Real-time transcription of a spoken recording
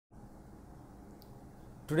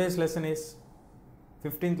Today's lesson is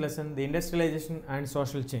 15th lesson, the industrialization and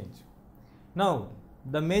social change. Now,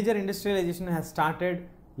 the major industrialization has started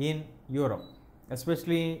in Europe,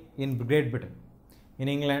 especially in Great Britain, in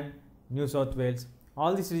England, New South Wales,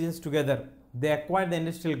 all these regions together, they acquired the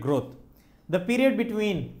industrial growth. The period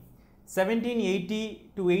between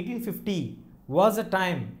 1780 to 1850 was a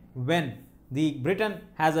time when the Britain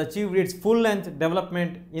has achieved its full length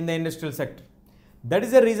development in the industrial sector. That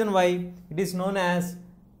is the reason why it is known as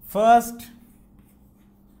first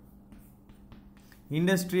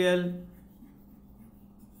industrial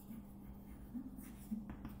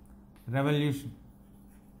revolution.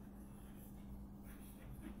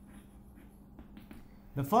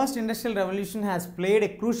 The first industrial revolution has played a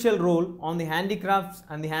crucial role on the handicrafts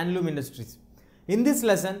and the handloom industries. In this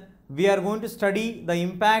lesson, we are going to study the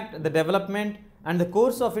impact, the development and the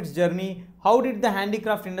course of its journey. How did the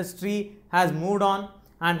handicraft industry has moved on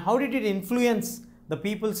and how did it influence the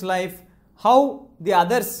people's life, how the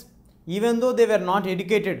others, even though they were not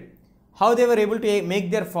educated, how they were able to make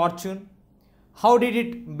their fortune, how did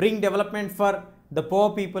it bring development for the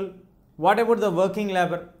poor people, what about the working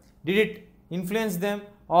labor, did it influence them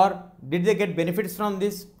or did they get benefits from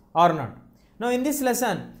this or not. Now in this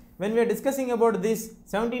lesson, when we are discussing about this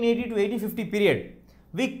 1780 to 1850 period,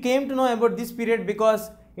 we came to know about this period because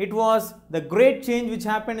it was the great change which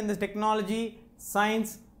happened in the technology,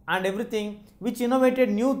 science and everything, which innovated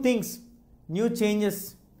new things, new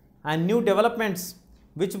changes and new developments,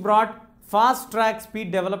 which brought fast track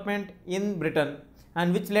speed development in Britain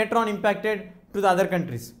and which later on impacted to the other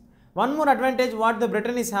countries. One more advantage what the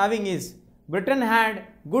Britain is having is Britain had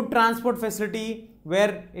good transport facility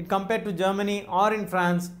where it compared to Germany or in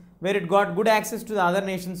France, where it got good access to the other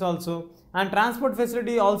nations also, and transport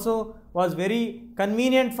facility also was very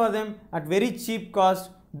convenient for them at very cheap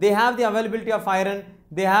cost. They have the availability of iron,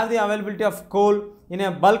 they have the availability of coal in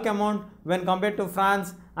a bulk amount when compared to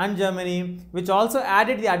France and Germany, which also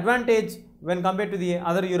added the advantage when compared to the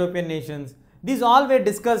other European nations. These all were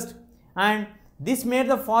discussed and this made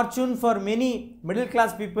the fortune for many middle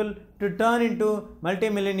class people to turn into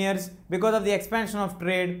multimillionaires because of the expansion of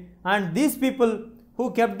trade, and these people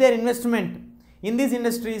who kept their investment in these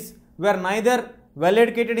industries were neither well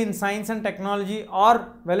educated in science and technology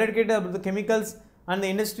or well educated about the chemicals and the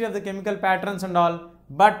industry of the chemical patterns and all,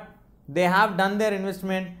 but they have done their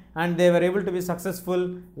investment and they were able to be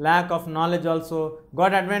successful. Lack of knowledge also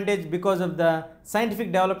got advantage because of the scientific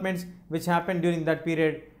developments which happened during that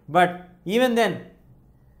period. But even then,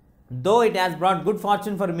 though it has brought good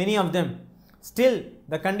fortune for many of them, still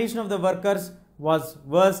the condition of the workers was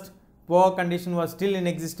worst. Poor condition was still in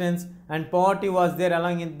existence and poverty was there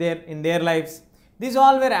along in their lives. These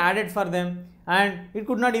all were added for them and it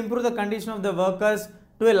could not improve the condition of the workers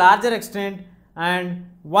to a larger extent. And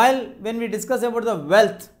while when we discuss about the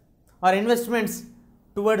wealth or investments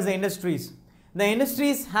towards the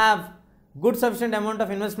industries have good sufficient amount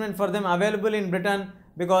of investment for them available in Britain,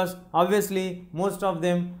 because obviously most of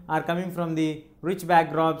them are coming from the rich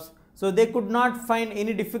backdrops. So they could not find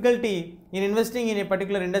any difficulty in investing in a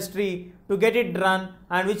particular industry to get it run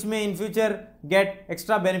and which may in future get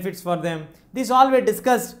extra benefits for them. These all were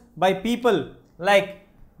discussed by people like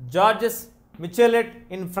Georges Michelet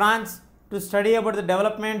in France to study about the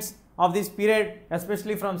developments of this period,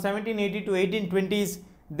 especially from 1780 to 1820s.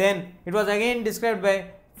 Then it was again described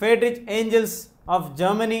by Friedrich Engels of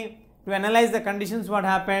Germany to analyze the conditions what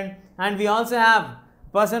happened, and we also have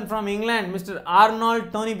person from England, Mr.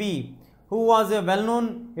 Arnold Toynbee, who was a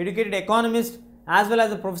well-known educated economist as well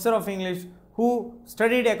as a professor of English, who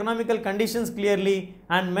studied economical conditions clearly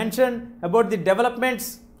and mentioned about the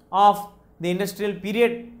developments of the industrial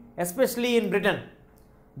period, especially in Britain.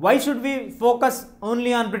 Why should we focus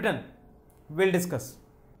only on Britain? We will discuss.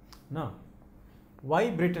 Now, why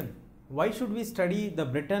Britain? Why should we study the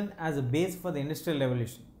Britain as a base for the industrial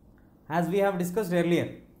revolution? As we have discussed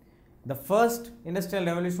earlier, the first industrial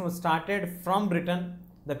revolution was started from Britain,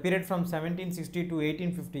 the period from 1760 to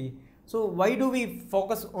 1850. So why do we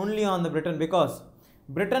focus only on the Britain? Because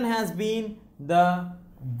Britain has been the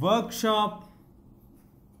workshop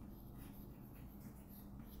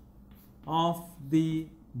of the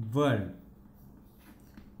world.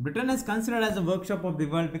 Britain is considered as the workshop of the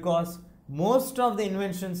world because most of the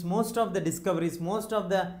inventions, most of the discoveries, most of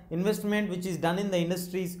the investment which is done in the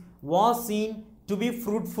industries was seen to be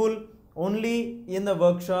fruitful only in the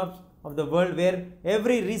workshops of the world, where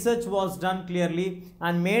every research was done clearly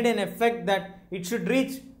and made an effect that it should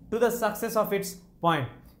reach to the success of its point.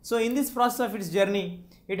 So in this process of its journey,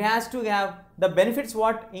 it has to have the benefits.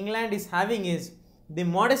 What England is having is the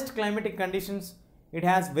modest climatic conditions. It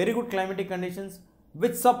has very good climatic conditions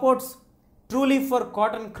which supports truly for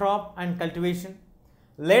cotton crop and cultivation.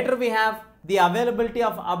 Later we have the availability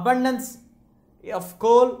of abundance of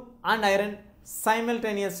coal and iron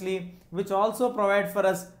simultaneously, which also provide for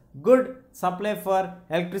us good supply for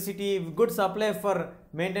electricity, good supply for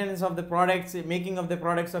maintenance of the products, making of the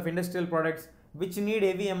products of industrial products, which need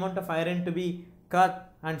heavy amount of iron to be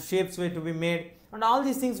cut and shapes were to be made, and all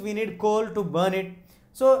these things we need coal to burn it.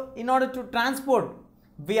 So in order to transport,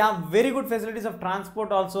 we have very good facilities of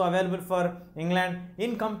transport also available for England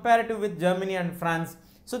in comparative with Germany and France.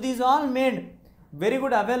 So these all made very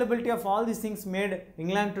good availability of all these things made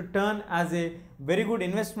England to turn as a very good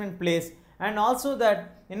investment place, and also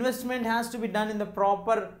that investment has to be done in the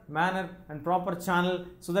proper manner and proper channel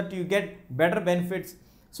so that you get better benefits.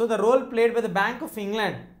 So the role played by the Bank of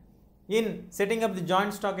England in setting up the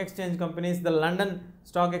joint stock exchange companies, the London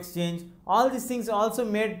Stock Exchange, all these things also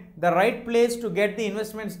made the right place to get the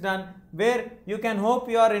investments done, where you can hope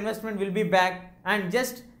your investment will be back, and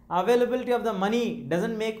just availability of the money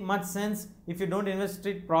doesn't make much sense if you don't invest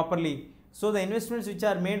it properly. So the investments which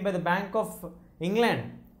are made by the Bank of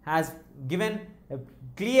England has given a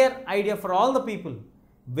clear idea for all the people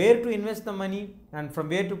where to invest the money and from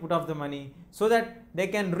where to put off the money, so that they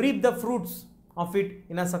can reap the fruits of it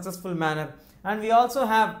in a successful manner. And we also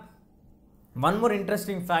have one more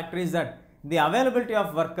interesting factor is that the availability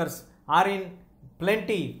of workers are in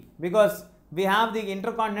plenty, because we have the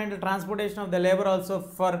intercontinental transportation of the labor also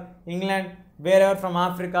for England, wherever from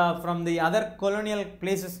Africa, from the other colonial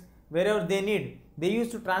places, wherever they need. They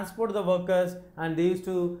used to transport the workers and they used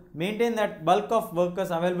to maintain that bulk of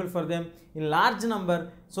workers available for them in large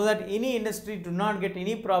number, so that any industry do not get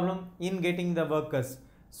any problem in getting the workers.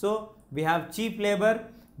 So we have cheap labor,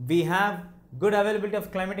 we have good availability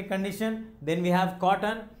of climatic condition, then we have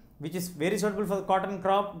cotton, which is very suitable for the cotton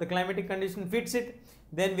crop, the climatic condition fits it.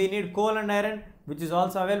 Then we need coal and iron, which is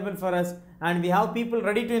also available for us, and we have people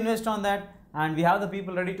ready to invest on that, and we have the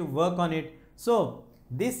people ready to work on it. So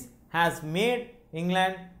this has made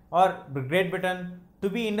England or Great Britain to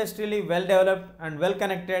be industrially well developed and well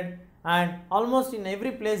connected, and almost in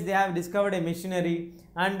every place they have discovered a machinery,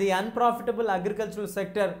 and the unprofitable agricultural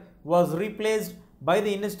sector was replaced by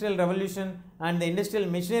the industrial revolution, and the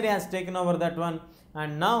industrial machinery has taken over that one,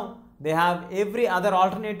 and now they have every other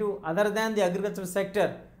alternative other than the agricultural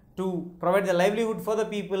sector to provide the livelihood for the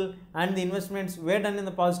people, and the investments were done in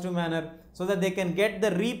the positive manner so that they can get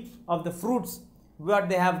the reap of the fruits what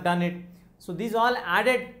they have done it. So these all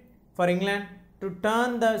added for England to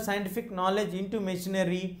turn the scientific knowledge into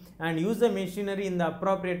machinery and use the machinery in the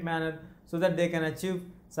appropriate manner so that they can achieve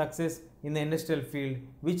success in the industrial field,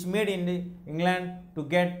 which made England to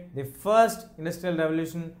get the first industrial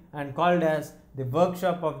revolution and called as the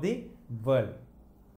workshop of the world.